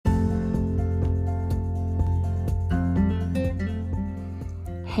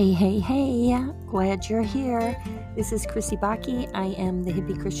Hey, glad you're here. This is Krissy Bakke. I am the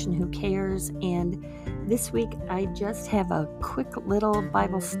hippie Christian who cares, and this week I just have a quick little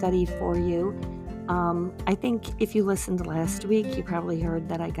Bible study for you. I think if you listened last week, you probably heard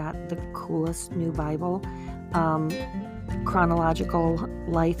that I got the coolest new Bible, Chronological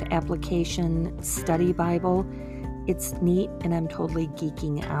Life Application Study Bible. It's neat, and I'm totally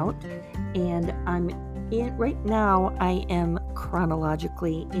geeking out, and right now I am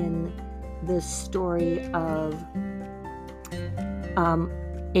chronologically in the story of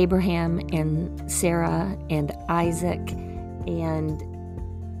Abraham and Sarah and Isaac, and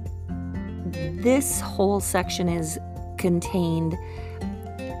this whole section is contained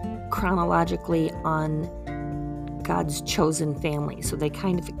chronologically on God's chosen family. So they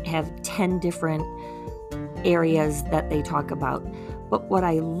kind of have 10 different areas that they talk about. But what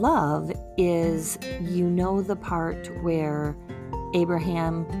I love is, the part where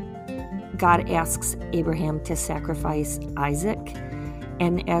God asks Abraham to sacrifice Isaac.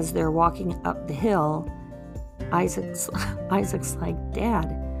 And as they're walking up the hill, Isaac's like, "Dad,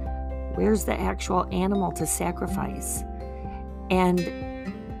 where's the actual animal to sacrifice?" And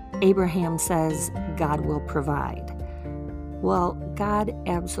Abraham says, "God will provide." Well, God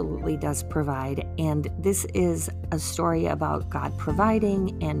absolutely does provide, and this is a story about God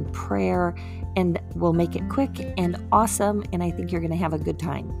providing and prayer, and we'll make it quick and awesome, and I think you're going to have a good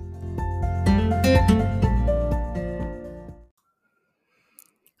time.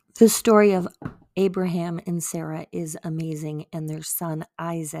 The story of Abraham and Sarah is amazing, and their son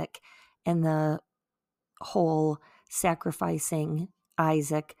Isaac, and the whole sacrificing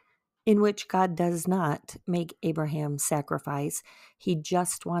Isaac, in which God does not make Abraham sacrifice. He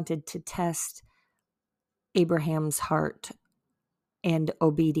just wanted to test Abraham's heart and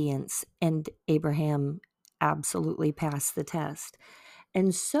obedience, and Abraham absolutely passed the test.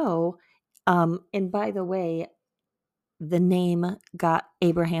 And so, and by the way, the name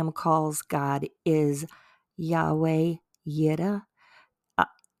Abraham calls God is Yaweh Yireh.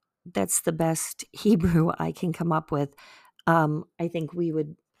 That's the best Hebrew I can come up with. I think we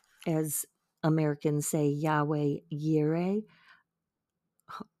would, as Americans, say Yaweh Yireh,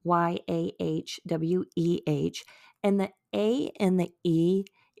 Yahweh, and the A and the E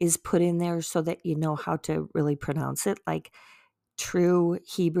is put in there so that you know how to really pronounce it. Like true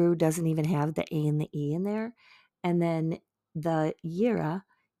Hebrew doesn't even have the A and the E in there. And then the Yireh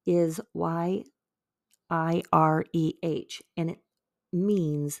is Yireh, and it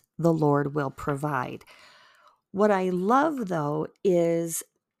means the Lord will provide. What I love, though, is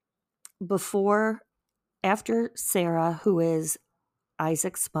after Sarah, who is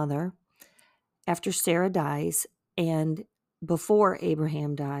Isaac's mother, after Sarah dies and before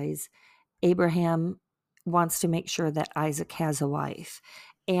Abraham dies, Abraham wants to make sure that Isaac has a wife.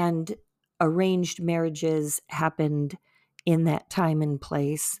 And arranged marriages happened in that time and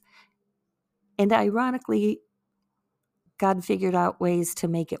place. And ironically, God figured out ways to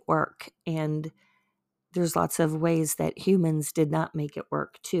make it work. And there's lots of ways that humans did not make it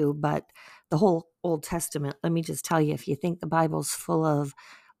work too. But the whole Old Testament, let me just tell you, if you think the Bible's full of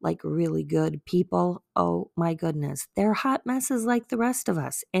like really good people, oh my goodness, they're hot messes like the rest of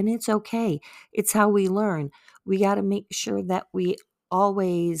us. And it's okay. It's how we learn. We got to make sure that we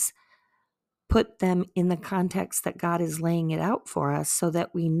always put them in the context that God is laying it out for us so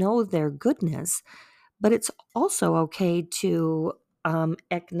that we know their goodness. But it's also okay to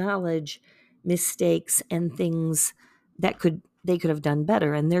acknowledge mistakes and things that they could have done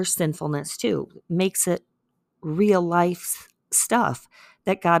better, and their sinfulness too. Makes it real life stuff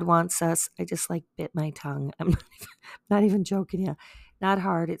that God wants us. I just bit my tongue. I'm not even joking you. Not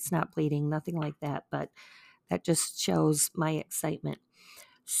hard. It's not bleeding. Nothing like that. But that just shows my excitement.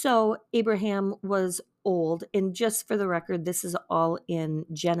 So Abraham was old, and just for the record, this is all in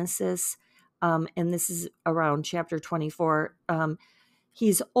Genesis, and this is around chapter 24.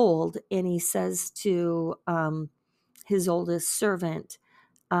 He's old, and he says to his oldest servant,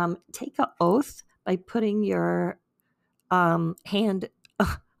 take an oath by putting your hand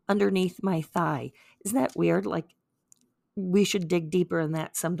underneath my thigh. Isn't that weird? Like, we should dig deeper in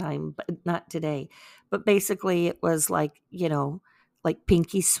that sometime, but not today. But basically it was like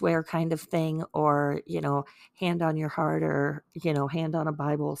pinky swear kind of thing, or, hand on your heart, or, hand on a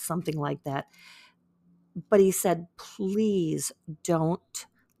Bible, something like that. But he said, please don't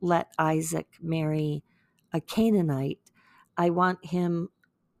let Isaac marry a Canaanite. I want him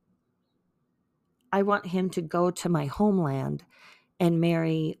to go to my homeland and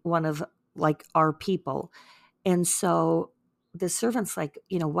marry one of our people. And so the servant's like,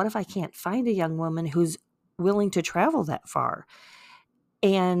 what if I can't find a young woman who's willing to travel that far?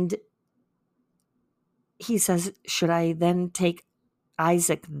 And he says, should I then take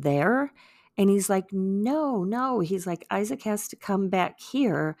Isaac there? And he's like, no. He's like, Isaac has to come back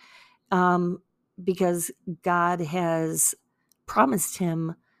here because God has promised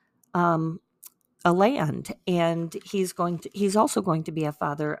him a land, and he's also going to be a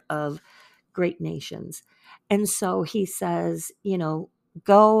father of great nations. And so he says,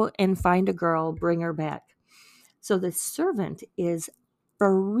 go and find a girl, bring her back. So the servant is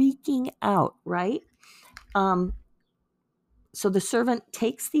freaking out, right? So the servant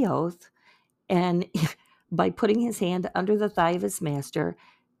takes the oath, and by putting his hand under the thigh of his master,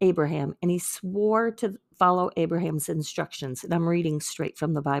 Abraham, and he swore to follow Abraham's instructions. And I'm reading straight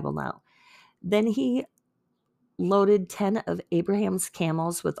from the Bible now. Then he loaded 10 of Abraham's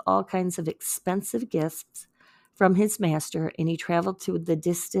camels with all kinds of expensive gifts from his master, and he traveled to the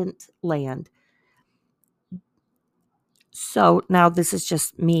distant land. So now this is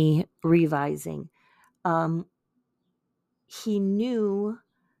just me revising. He knew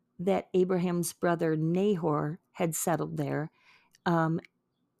that Abraham's brother Nahor had settled there.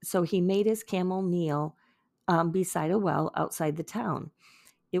 So he made his camel kneel beside a well outside the town.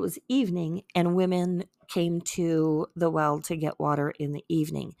 It was evening, and women came to the well to get water in the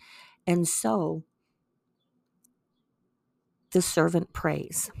evening. And so the servant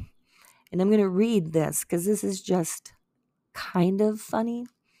prays. And I'm going to read this because this is just kind of funny.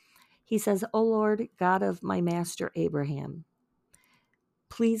 He says, O Lord, God of my master Abraham,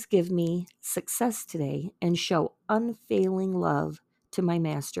 please give me success today and show unfailing love to my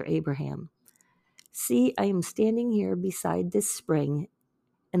master Abraham. See, I am standing here beside this spring,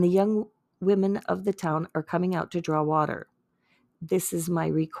 and the young women of the town are coming out to draw water. This is my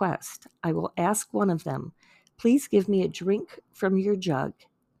request. I will ask one of them, please give me a drink from your jug.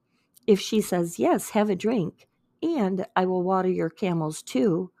 If she says, yes, have a drink, and I will water your camels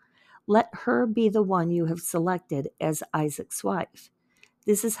too, let her be the one you have selected as Isaac's wife.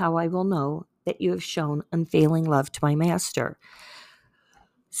 This is how I will know that you have shown unfailing love to my master.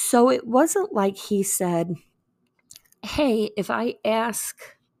 So it wasn't like he said, hey, if I ask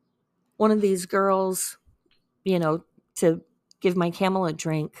one of these girls, to give my camel a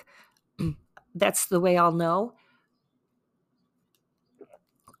drink, that's the way I'll know.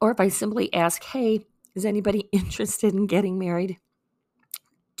 Or if I simply ask, hey, is anybody interested in getting married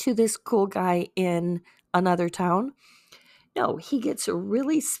to this cool guy in another town? No, he gets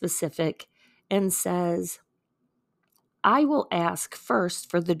really specific and says, I will ask first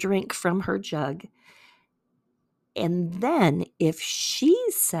for the drink from her jug. And then if she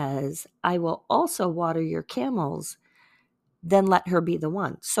says, I will also water your camels, then let her be the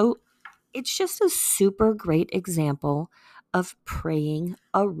one. So it's just a super great example of praying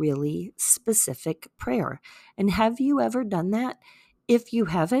a really specific prayer. And have you ever done that? If you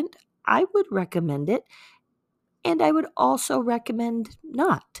haven't, I would recommend it. And I would also recommend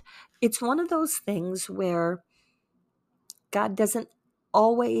not. It's one of those things where God doesn't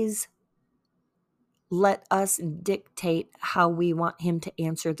always let us dictate how we want him to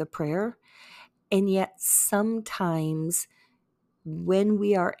answer the prayer. And yet sometimes when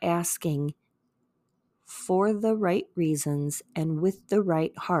we are asking for the right reasons and with the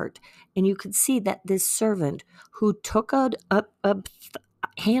right heart, and you could see that this servant who took a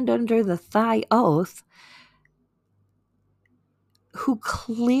hand under the thigh oath, who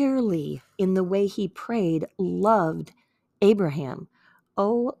clearly in the way he prayed loved Abraham.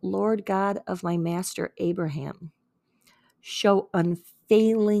 O Lord God of my master Abraham, show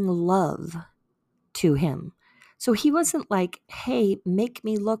unfailing love to him. So he wasn't like, hey, make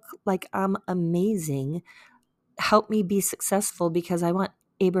me look like I'm amazing. Help me be successful because I want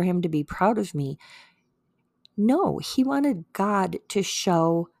Abraham to be proud of me. No, he wanted God to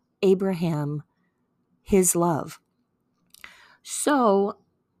show Abraham his love. So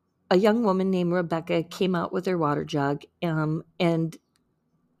a young woman named Rebecca came out with her water jug, and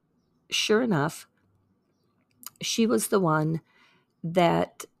sure enough, she was the one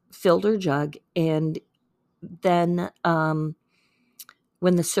that filled her jug. And then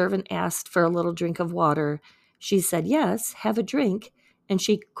when the servant asked for a little drink of water, she said, yes, have a drink. And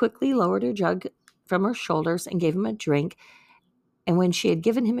she quickly lowered her jug from her shoulders and gave him a drink. And when she had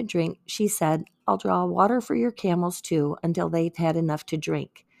given him a drink, she said, I'll draw water for your camels too until they've had enough to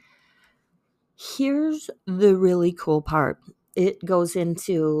drink. Here's the really cool part. It goes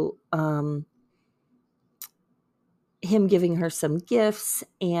into him giving her some gifts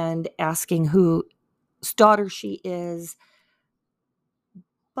and asking whose daughter she is.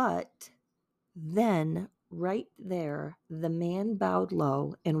 But then right there, the man bowed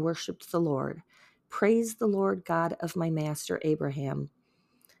low and worshiped the Lord. Praise the Lord God of my master Abraham.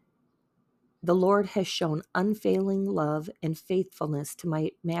 The Lord has shown unfailing love and faithfulness to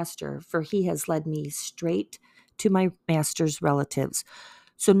my master, for he has led me straight to my master's relatives.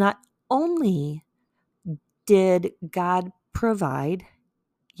 So not only did God provide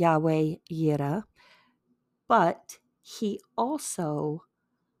Yaweh Yireh, but he also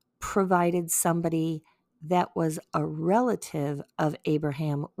provided somebody that was a relative of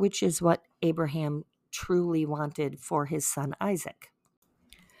Abraham, which is what Abraham truly wanted for his son Isaac.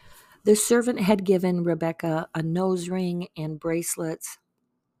 The servant had given Rebekah a nose ring and bracelets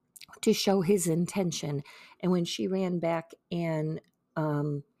to show his intention. And when she ran back and,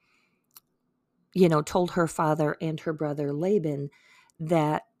 told her father and her brother Laban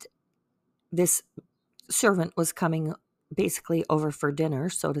that this servant was coming basically over for dinner,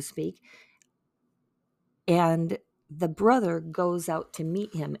 so to speak, and the brother goes out to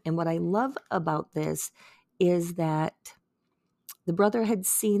meet him. And what I love about this is that the brother had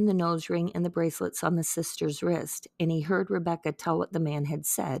seen the nose ring and the bracelets on the sister's wrist, and he heard Rebekah tell what the man had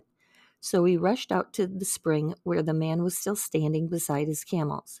said. So he rushed out to the spring where the man was still standing beside his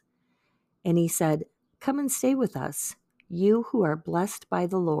camels. And he said, "Come and stay with us, you who are blessed by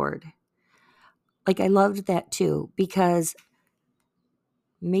the Lord." Like, I loved that too, because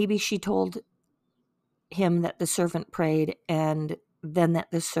maybe she told him that the servant prayed, and then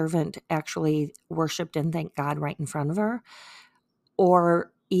that the servant actually worshiped and thanked God right in front of her.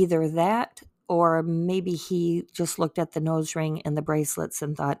 Or either that, or maybe he just looked at the nose ring and the bracelets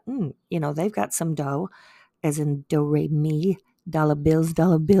and thought, they've got some dough, as in do, re, mi, dollar bills,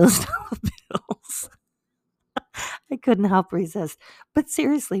 dollar bills, dollar bills. I couldn't help resist. But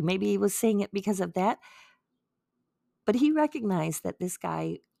seriously, maybe he was saying it because of that. But he recognized that this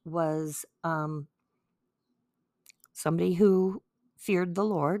guy was somebody who feared the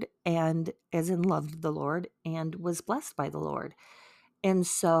Lord, and as in loved the Lord, and was blessed by the Lord. And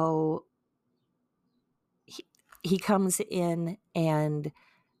so he comes in, and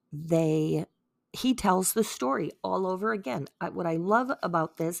he tells the story all over again. What I love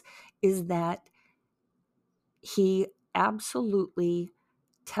about this is that he absolutely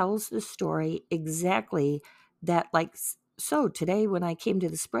tells the story exactly that, like, so today when I came to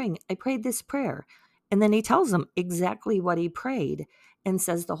the spring, I prayed this prayer. And then he tells them exactly what he prayed and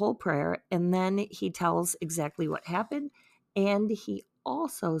says the whole prayer. And then he tells exactly what happened. And he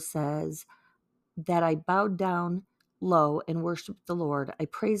also says that I bowed down low and worshiped the Lord. I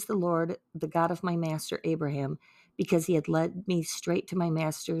praised the Lord, the God of my master Abraham, because he had led me straight to my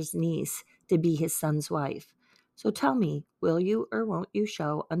master's niece to be his son's wife. So tell me, will you or won't you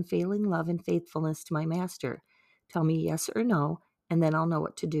show unfailing love and faithfulness to my master? Tell me yes or no, and then I'll know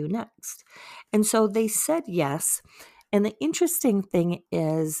what to do next. And so they said yes. And the interesting thing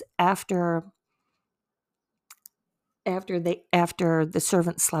is, after the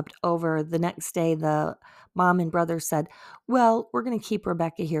servant slept over, the next day the mom and brother said, "Well, we're going to keep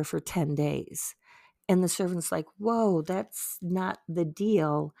Rebekah here for 10 days." And the servant's like, "Whoa, that's not the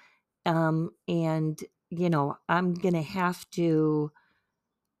deal. And I'm either going to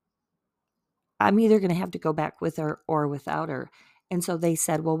have to go back with her or without her." And so they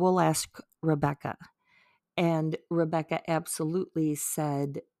said, "Well, we'll ask Rebekah." And Rebekah absolutely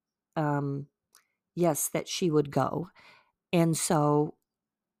said, yes, that she would go. And so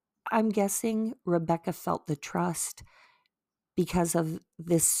I'm guessing Rebekah felt the trust because of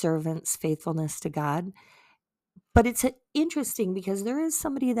this servant's faithfulness to God. But it's interesting because there is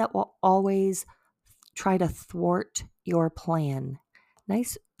somebody that will always try to thwart your plan.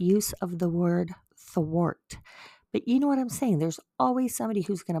 Nice use of the word thwart. But you know what I'm saying? There's always somebody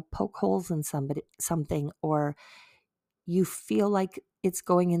who's going to poke holes in something, or you feel like it's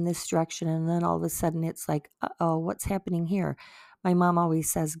going in this direction, and then all of a sudden it's like, uh-oh, what's happening here? My mom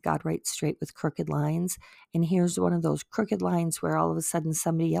always says God writes straight with crooked lines, and here's one of those crooked lines where all of a sudden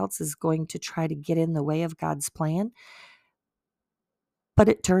somebody else is going to try to get in the way of God's plan. But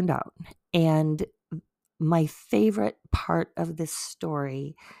it turned out. And my favorite part of this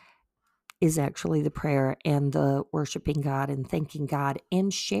story is actually the prayer and the worshiping God and thanking God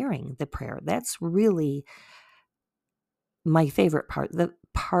and sharing the prayer. That's really my favorite part. The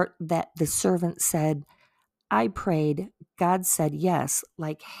part that the servant said, "I prayed, God said yes."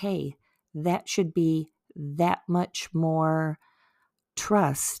 Like, hey, that should be that much more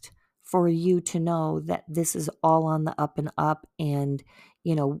trust for you to know that this is all on the up and up, and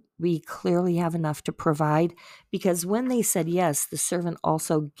we clearly have enough to provide. Because when they said yes, the servant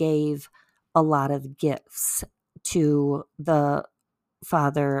also gave a lot of gifts to the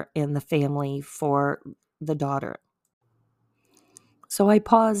father and the family for the daughter. So I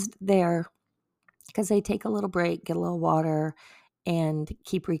paused there because I take a little break, get a little water, and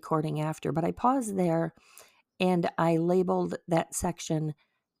keep recording after. But I paused there and I labeled that section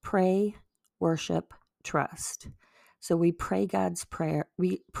Pray, Worship, Trust. So we pray God's prayer.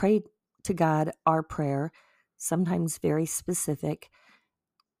 We pray to God our prayer, sometimes very specific.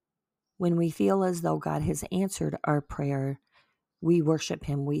 When we feel as though God has answered our prayer, we worship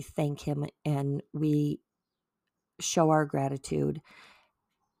Him, we thank Him, and we show our gratitude.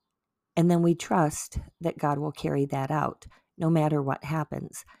 And then we trust that God will carry that out no matter what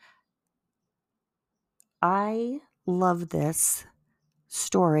happens. I love this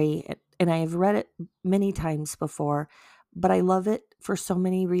story, and I have read it many times before, but I love it for so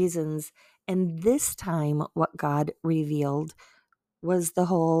many reasons. And this time, what God revealed was the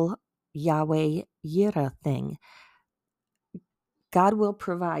whole Yaweh Yireh thing. God will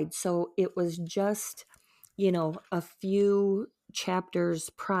provide. So it was just, a few chapters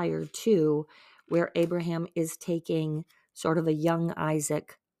prior to where Abraham is taking sort of a young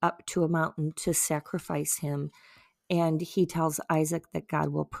Isaac up to a mountain to sacrifice him. And he tells Isaac that God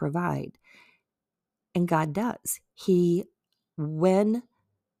will provide. And God does. When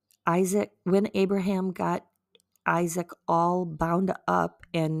Abraham got Isaac all bound up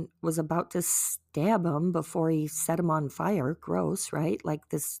and was about to stab him before he set him on fire, gross, right? Like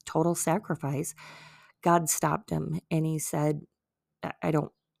this total sacrifice, God stopped him and he said,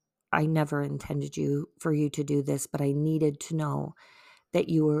 I never intended for you to do this, but I needed to know that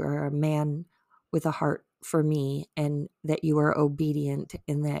you were a man with a heart for me and that you were obedient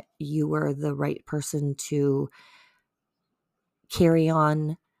and that you were the right person to carry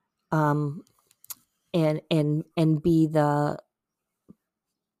on and be the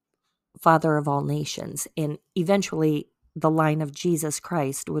father of all nations. And eventually the line of Jesus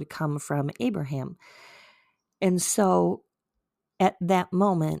Christ would come from Abraham. And so at that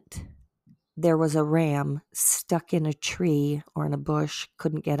moment, there was a ram stuck in a tree or in a bush,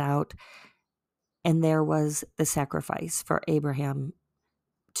 couldn't get out. And there was the sacrifice for Abraham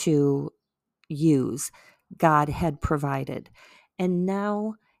to use. God had provided. And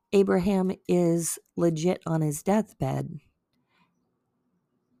now Abraham is legit on his deathbed.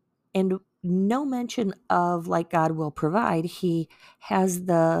 And no mention of like God will provide. He has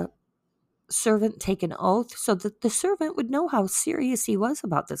the servant take an oath so that the servant would know how serious he was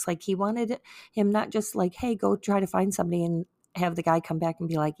about this. Like he wanted him not just like, hey, go try to find somebody and have the guy come back and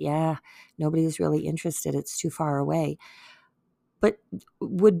be like, yeah, nobody's really interested. It's too far away. But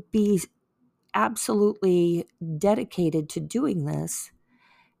would be absolutely dedicated to doing this.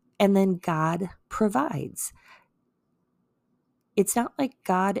 And then God provides. It's not like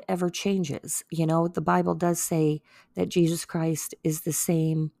God ever changes. The Bible does say that Jesus Christ is the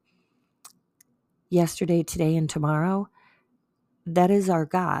same yesterday, today, and tomorrow. That is our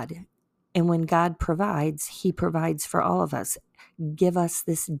God. And when God provides, He provides for all of us. Give us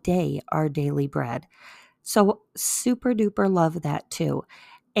this day our daily bread. So super duper love that too.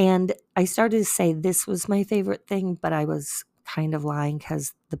 And I started to say this was my favorite thing, but I was kind of lying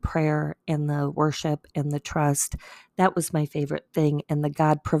because the prayer and the worship and the trust, that was my favorite thing. And the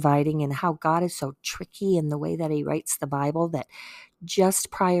God providing and how God is so tricky in the way that He writes the Bible, that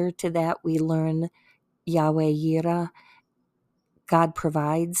just prior to that, we learn Yaweh Yireh, God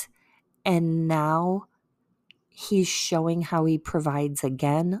provides. And now He's showing how He provides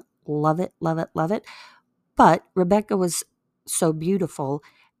again. Love it, love it, love it. But Rebecca was so beautiful,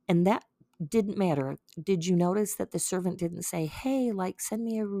 and that didn't matter. Did you notice that the servant didn't say, hey, send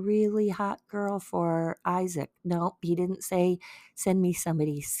me a really hot girl for Isaac? No, he didn't say, send me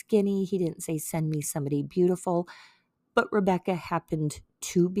somebody skinny. He didn't say, send me somebody beautiful. But Rebecca happened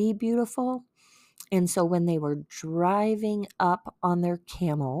to be beautiful. And so when they were driving up on their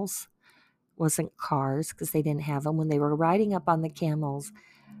camels, wasn't cars because they didn't have them, when they were riding up on the camels,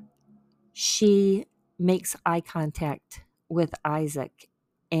 she makes eye contact with Isaac,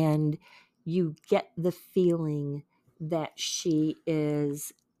 and you get the feeling that she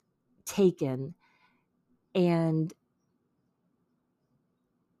is taken. And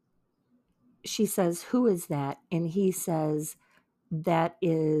she says, who is that? And he says, that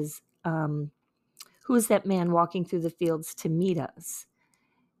is, who is that man walking through the fields to meet us?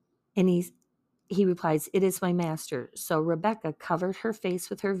 And he replies, it is my master. So Rebecca covered her face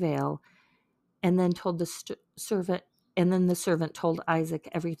with her veil and then told the servant, and then the servant told Isaac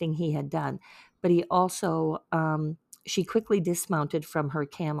everything he had done. But he also, she quickly dismounted from her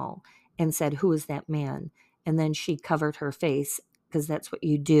camel and said, who is that man? And then she covered her face, because that's what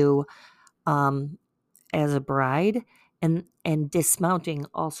you do as a bride. And dismounting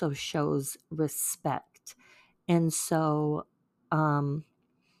also shows respect. And so,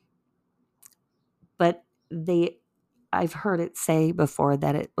 but I've heard it say before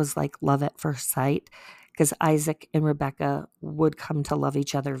that it was like love at first sight, because Isaac and Rebekah would come to love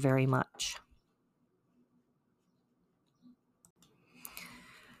each other very much.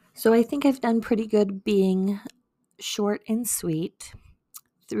 So I think I've done pretty good being short and sweet.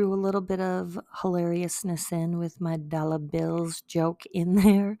 Threw a little bit of hilariousness in with my dollar bills joke in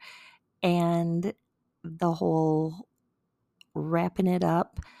there, and the whole wrapping it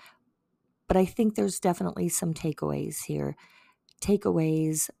up. But I think there's definitely some takeaways here.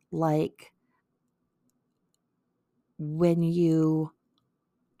 Takeaways like when you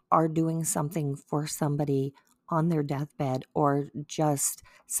are doing something for somebody on their deathbed, or just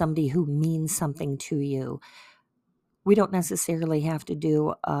somebody who means something to you. We don't necessarily have to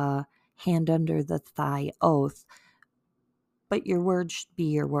do a hand under the thigh oath, but your word should be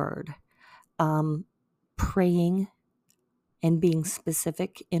your word. Praying and being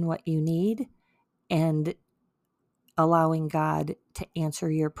specific in what you need, and allowing God to answer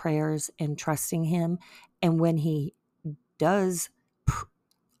your prayers and trusting Him. And when He does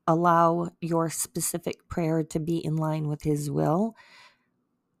allow your specific prayer to be in line with His will,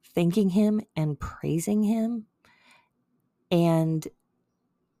 thanking Him and praising Him, and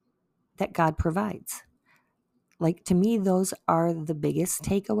that God provides. Like, to me, those are the biggest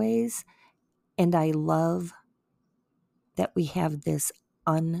takeaways. And I love that we have this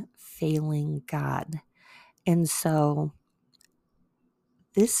unfailing God. And so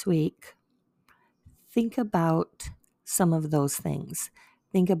this week, think about some of those things.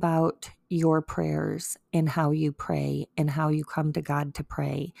 Think about your prayers and how you pray and how you come to God to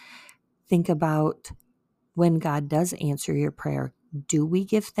pray. Think about when God does answer your prayer. Do we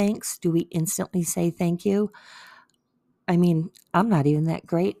give thanks? Do we instantly say thank you? I mean, I'm not even that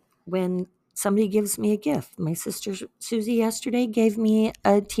great when somebody gives me a gift. My sister Susie yesterday gave me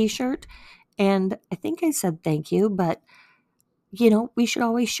a t-shirt, and I think I said thank you, but we should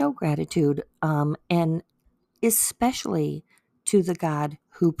always show gratitude, and especially to the God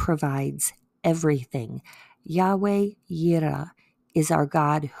who provides everything. Yaweh Yireh is our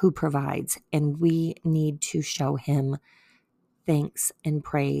God who provides, and we need to show Him thanks and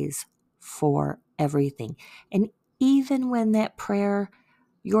praise for everything. And even when that prayer,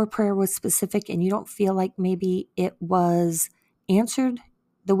 your prayer was specific and you don't feel like maybe it was answered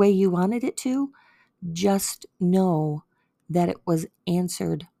the way you wanted it to, just know that it was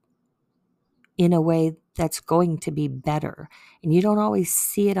answered in a way that's going to be better. And you don't always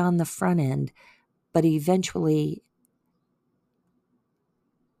see it on the front end, but eventually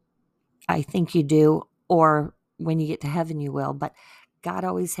I think you do, or when you get to heaven you will. But God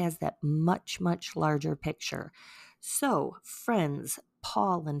always has that much, much larger picture. So, friends,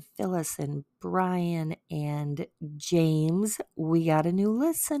 Paul and Phyllis and Brian and James, we got a new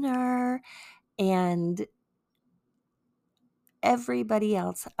listener. And everybody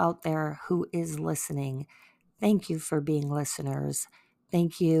else out there who is listening, thank you for being listeners.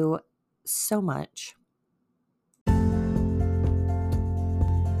 Thank you so much.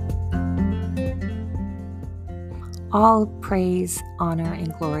 All praise, honor,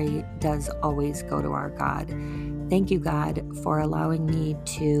 and glory does always go to our God. Thank you, God, for allowing me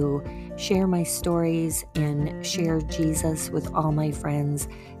to share my stories and share Jesus with all my friends.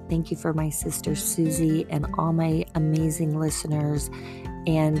 Thank you for my sister Susie and all my amazing listeners.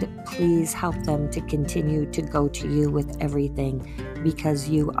 And please help them to continue to go to you with everything, because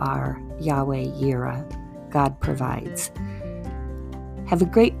you are Yaweh Yireh. God provides. Have a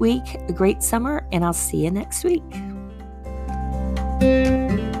great week, a great summer, and I'll see you next week.